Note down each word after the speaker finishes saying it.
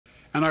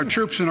and our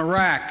troops in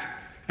Iraq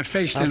have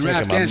faced in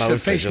Afghanistan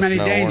have faced many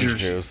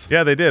dangers.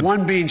 Yeah, they did.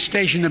 One being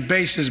stationed at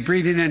bases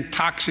breathing in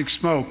toxic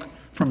smoke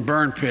from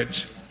burn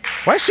pits.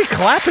 Why is she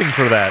clapping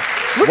for that?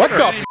 What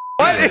the f***?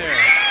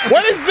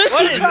 What is this?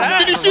 What is that?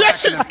 Did you see that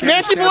shit?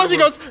 Nancy Pelosi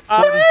goes,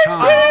 40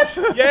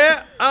 times.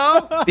 yeah,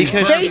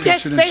 Because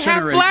they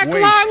have black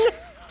lung.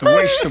 The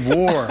waste of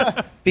war,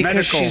 because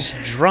medical she's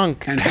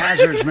drunk. and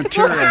hazardous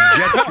material,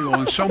 jet fuel,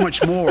 and so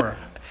much more.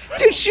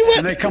 Dude, she went.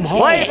 And they come home.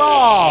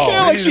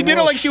 Yeah, like she did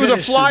it like she was a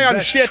fly on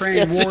shit.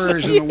 Trained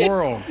warriors in the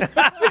world.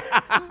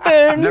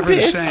 Never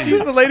the same.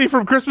 She's the lady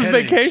from Christmas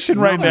Vacation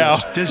right now.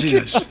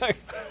 Dizziness.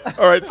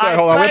 All right, sorry,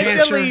 hold on.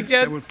 Cancer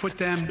that would put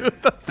them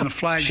in a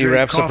flag. She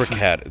wraps up her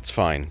cat. It's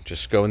fine.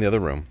 Just go in the other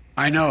room.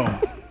 I know.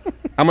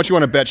 How much you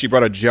want to bet she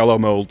brought a Jell-O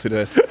mold to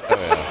this? Oh,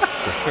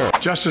 yeah, for sure.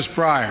 Justice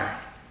Breyer,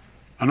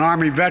 an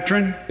Army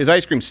veteran, His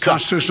ice cream sucks.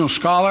 constitutional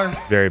scholar,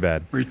 Very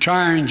bad.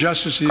 retiring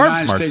Justice of the Card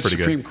United Smart's States pretty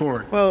good. Supreme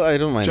Court. Well, I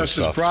don't mind Justice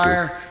the soft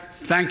Breyer,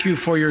 thank you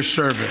for your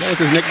service. That was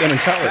his nickname in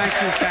college. Thank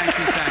you, thank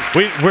you, thank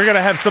you. We're going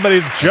to have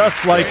somebody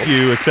just like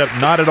you, except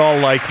not at all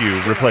like you,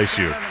 replace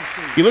you.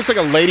 He looks like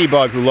a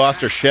ladybug who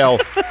lost her shell.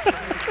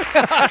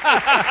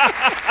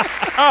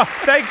 Oh,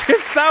 thank you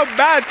so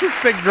much.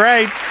 It's been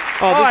great.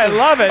 Oh, I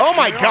love it. Oh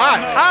my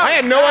God! I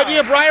had no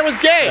idea Brian was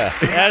gay.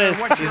 That is,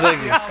 he's like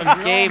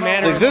a gay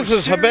man. Like, this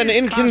has been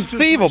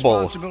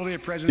inconceivable.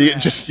 You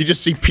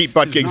just see Pete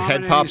Buttigieg's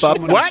head pop up.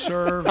 What?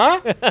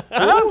 Huh?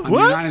 On the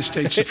United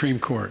States Supreme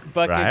Court.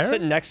 Bucket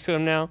sitting next to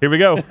him now. Here we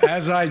go.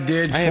 As I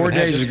did I 4 haven't had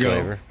days this ago.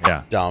 flavor.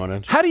 Yeah.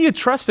 Dominant. How do you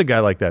trust a guy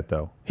like that,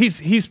 though?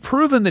 He's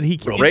proven that he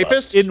can.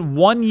 Rapist? In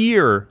 1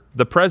 year,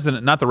 the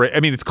president, not the I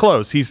mean, it's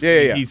close. He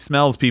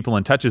smells people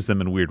and touches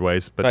them in weird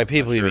ways. But By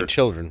people, you mean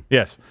children.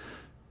 Yes.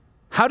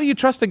 How do you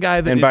trust a guy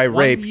that And by in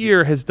rape, 1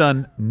 year has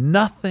done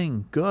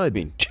nothing good? I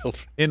mean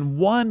children. In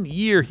 1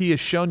 year, he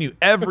has shown you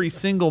every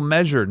single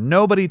measure.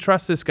 Nobody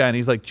trusts this guy, and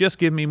he's like, just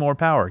give me more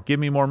power. Give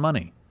me more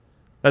money.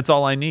 That's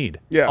all I need.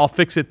 Yeah. I'll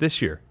fix it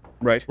this year.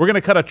 Right. We're going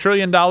to cut $1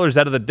 trillion out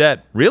of the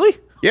debt. Really?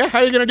 Yeah. How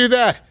are you going to do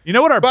that? You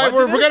know what our But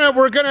budget is?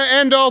 we're gonna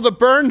end all the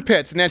burn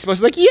pits, and Nancy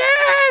Pelosi's like,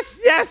 yes,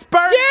 Yes,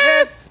 burn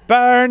yes, pits.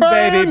 Burn,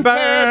 baby,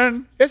 burn.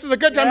 pits. This is a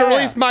good time to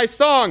release my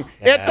song.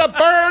 It's a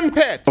burn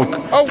pit.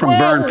 Oh, From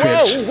burn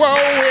pits. Whoa,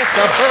 it's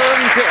a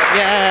burn pit.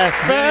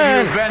 Yes,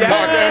 burn.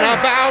 Talking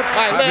about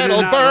my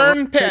little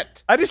burn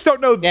pit. I just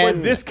don't know where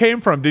And- this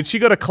came from. Did she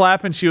go to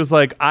clap and she was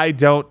like, I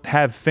don't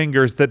have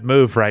fingers that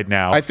move right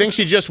now? I think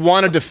she just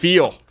wanted to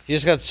feel. You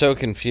just got so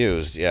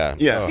confused. Yeah.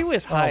 Yeah. He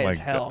was high Oh my as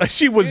hell. God.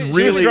 She was She was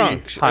really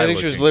drunk. I think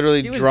she was high-looking.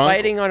 literally He was drunk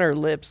biting on her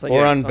lips like or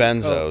he on was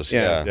benzos.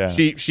 Yeah.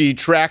 Yeah. She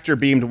tractor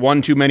beamed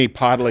one too many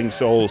poddling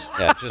souls.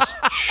 Yeah, just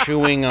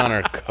chewing on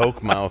her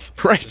coke mouth.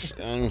 Right.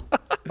 Um,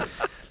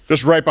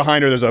 Just right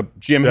behind her, there's a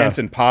Jim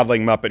Henson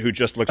poddling Muppet who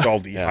just looks all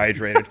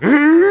dehydrated.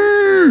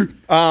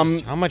 How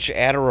much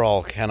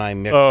Adderall can I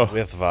mix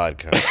with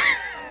vodka?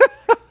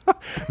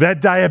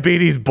 That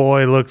diabetes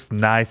boy looks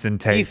nice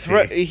and He tasty.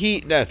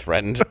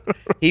 threatened.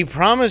 He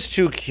promised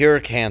to cure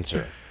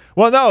cancer.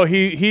 Well, no,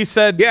 he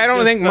said. Yeah, I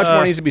don't think much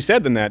more needs to be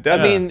said than that.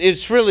 I mean,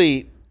 it's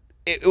really,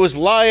 it was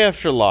lie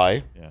after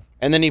lie. Yeah.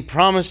 And then he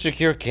promised to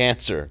cure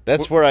cancer.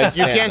 That's where I you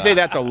stand. can't say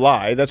that's a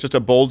lie. That's just a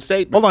bold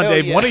statement. Hold on, Oh,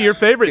 Dave. yeah. One of your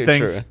favorite Very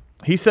things. true.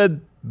 He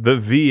said the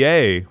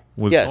VA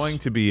was Yes. going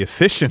to be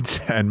efficient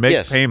and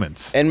make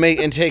payments. and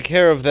take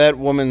care of that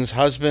woman's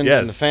husband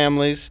and the Yes.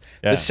 families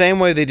Yeah. the same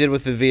way they did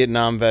with the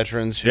Vietnam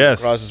veterans who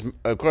Yes.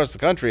 across the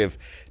country have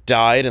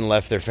died and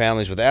left their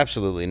families with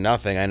absolutely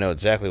nothing. I know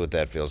exactly what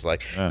that feels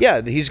like.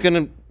 Yeah, he's going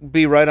to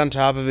be right on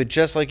top of it,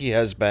 just like he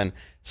has been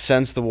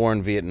since the war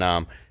in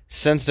Vietnam,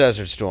 since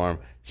Desert Storm,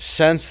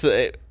 since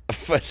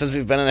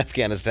we've been in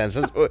Afghanistan.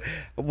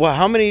 Well,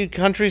 how many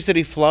countries did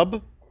he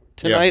flub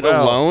tonight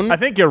Well, alone? I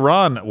think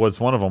Iran was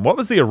one of them. What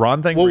was the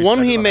Iran thing? Well, where one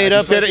said he about made that?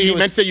 up. He said he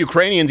meant to say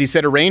Ukrainians. He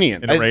said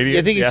Iranian. I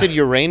Iranians, think he yeah. said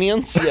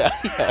Uranians. Yeah.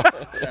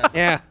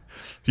 Yeah.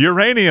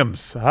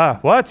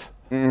 Uraniums. What?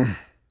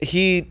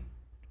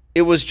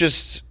 It was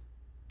just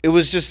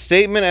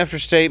statement after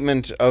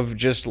statement of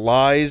just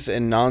lies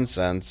and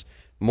nonsense,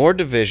 more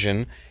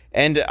division.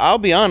 And I'll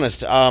be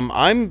honest,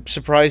 I'm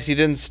surprised he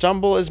didn't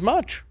stumble as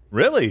much.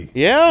 Really?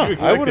 Yeah, You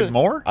expected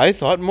more? I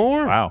thought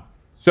more. Wow.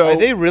 So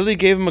They really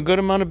gave him a good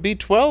amount of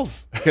B12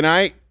 can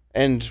I?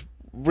 and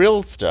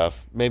real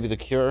stuff. Maybe the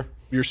cure.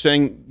 You're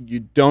saying you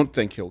don't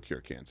think he'll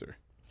cure cancer?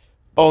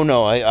 Oh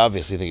no, I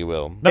obviously think he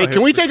will. No, Hey,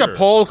 can we for take sure. a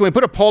poll? Can we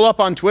put a poll up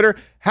on Twitter?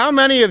 How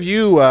many of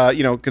you,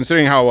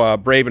 considering how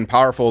brave and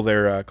powerful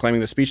they're claiming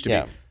the speech to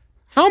Yeah. be,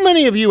 how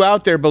many of you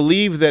out there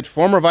believe that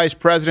former Vice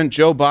President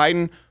Joe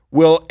Biden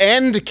will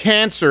end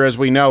cancer as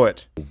we know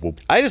it?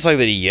 I just like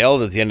that he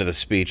yelled at the end of the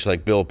speech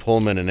like Bill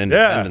Pullman in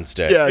Independence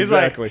Day. Yeah, He's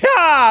exactly. like,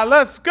 yeah,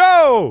 let's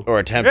go. Or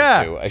attempted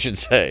Yeah. to, I should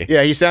say.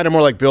 Yeah, he sounded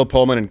more like Bill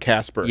Pullman and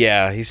Casper.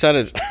 Yeah, he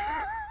sounded...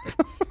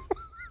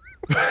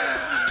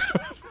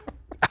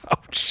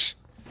 Ouch.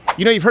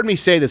 You know, you've heard me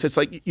say this. It's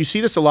like you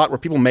see this a lot where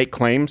people make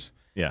claims,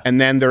 Yeah. and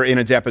then they're in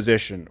a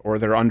deposition or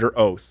they're under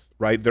oath,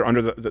 right? They're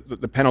under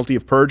the penalty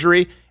of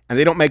perjury, and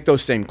they don't make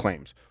those same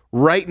claims.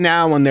 Right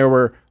now, when there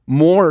were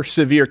more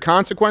severe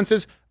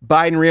consequences,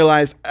 Biden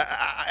realized,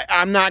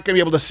 I'm not going to be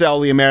able to sell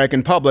the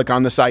American public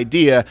on this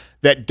idea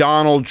that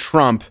Donald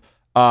Trump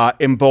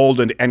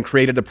emboldened and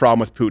created the problem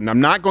with Putin. I'm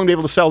not going to be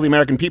able to sell the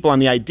American people on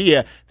the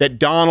idea that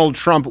Donald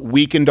Trump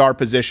weakened our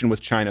position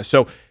with China.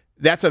 So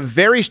that's a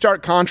very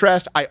stark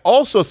contrast. I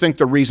also think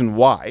the reason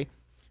why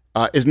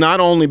is not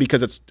only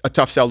because it's a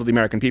tough sell to the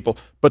American people,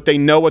 but they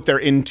know what they're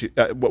into,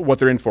 what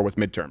they're in for with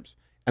midterms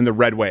and the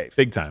red wave.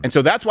 Big time. And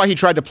so that's why he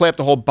tried to play up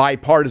the whole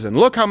bipartisan.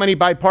 Look how many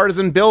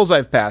bipartisan bills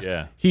I've passed.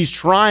 Yeah. He's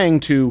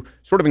trying to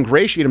sort of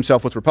ingratiate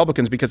himself with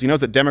Republicans because he knows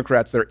that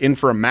Democrats, they're in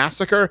for a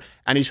massacre,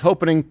 and he's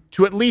hoping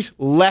to at least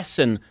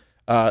lessen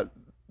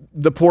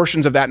the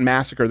portions of that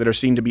massacre that are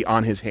seen to be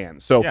on his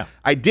hands. So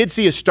I did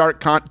see a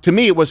stark, to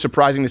me it was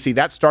surprising to see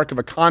that stark of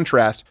a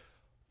contrast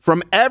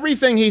from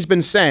everything he's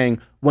been saying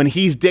when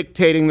he's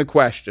dictating the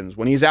questions,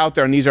 when he's out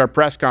there and these are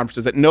press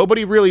conferences that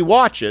nobody really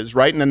watches,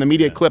 right? And then the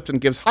media clips and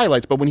gives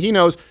highlights. But when he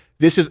knows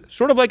this is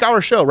sort of like our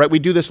show, right? We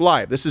do this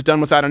live. This is done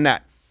without a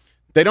net.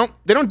 They don't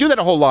do that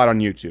a whole lot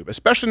on YouTube,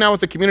 especially now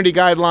with the community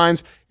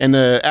guidelines and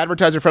the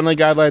advertiser-friendly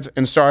guidelines.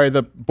 And sorry,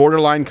 the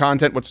borderline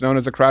content, what's known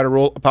as the Crowder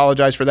rule.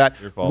 Apologize for that.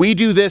 Your fault. We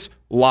do this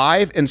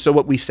live, and so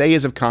what we say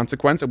is of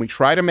consequence, and we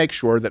try to make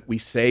sure that we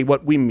say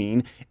what we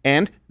mean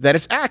and that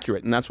it's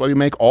accurate. And that's why we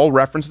make all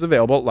references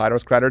available at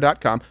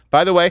louderwithcrowder.com.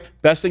 By the way,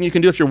 best thing you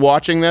can do if you're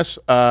watching this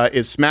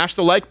is smash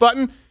the like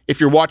button if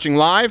you're watching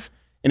live,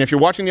 and if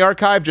you're watching the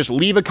archive, just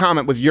leave a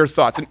comment with your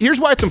thoughts. And here's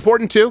why it's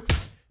important, too,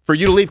 for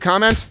you to leave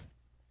comments.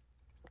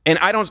 And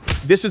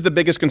this is the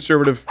biggest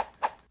conservative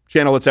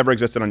channel that's ever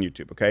existed on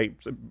YouTube, okay?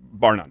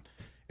 Bar none.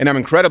 And I'm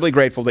incredibly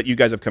grateful that you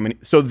guys have come in.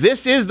 So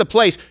this is the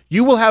place.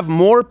 You will have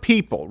more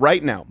people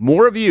right now.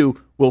 More of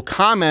you will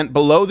comment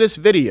below this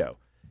video,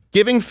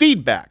 giving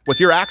feedback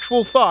with your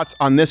actual thoughts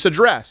on this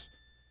address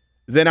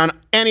than on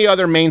any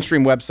other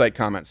mainstream website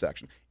comment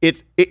section.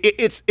 It's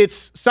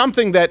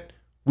something that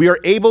we are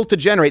able to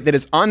generate that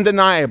is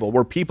undeniable,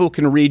 where people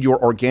can read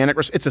your organic.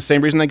 It's the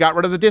same reason they got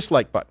rid of the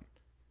dislike button.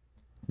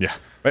 Yeah.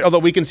 Right? Although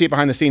we can see it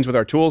behind the scenes with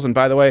our tools, and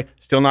by the way,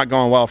 still not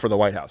going well for the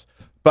White House.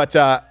 But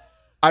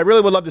I really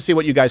would love to see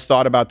what you guys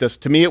thought about this.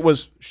 To me, it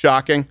was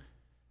shocking,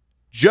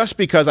 just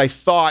because I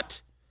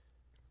thought,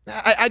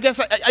 I guess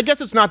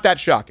it's not that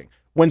shocking.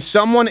 When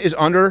someone is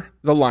under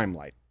the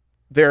limelight,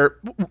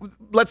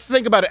 let's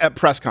think about it at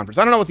press conference.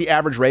 I don't know what the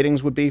average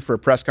ratings would be for a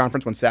press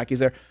conference when Psaki's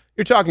there.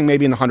 You're talking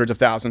maybe in the hundreds of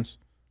thousands,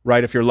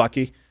 right, if you're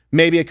lucky.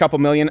 Maybe a couple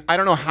million. I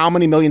don't know how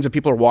many millions of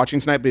people are watching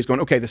tonight, but he's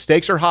going, okay, the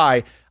stakes are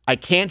high. I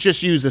can't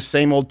just use the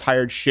same old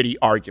tired, shitty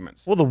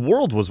arguments. Well, the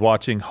world was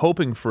watching,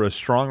 hoping for a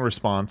strong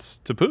response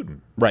to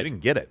Putin. Right. They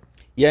didn't get it.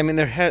 Yeah, I mean,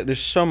 there's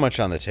so much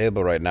on the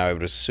table right now. I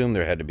would assume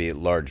there had to be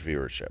large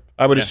viewership.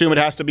 I would assume it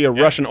has to be a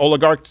Russian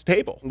oligarch's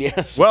table.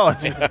 Yes. Well,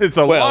 it's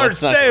a large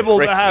table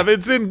to have.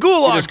 It's in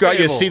Gulag. You just go out,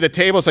 you see the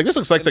table. It's like, this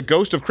looks like the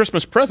ghost of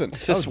Christmas present.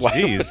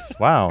 Jeez.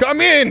 Wow.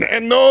 Come in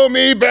and know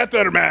me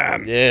better,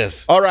 man.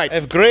 Yes. All right. I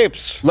have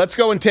grapes. Let's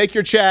go and take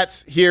your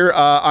chats here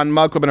on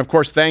Mug Club. And, of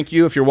course, thank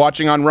you if you're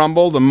watching on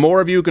Rumble. The more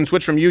of you who can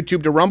switch from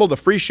YouTube to Rumble, the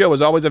free show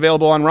is always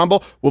available on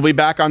Rumble. We'll be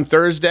back on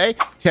Thursday,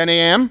 10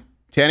 a.m.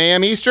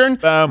 Eastern.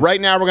 Right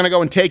now, we're going to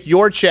go and take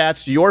your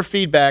chats, your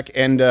feedback,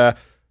 and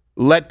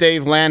let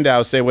Dave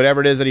Landau say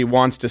whatever it is that he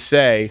wants to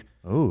say.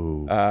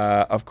 Ooh.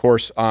 Of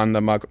course, on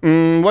the Mug.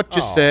 What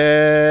you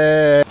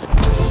say?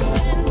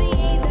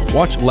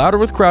 Watch Louder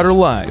with Crowder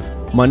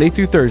live, Monday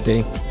through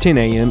Thursday, 10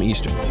 a.m.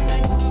 Eastern.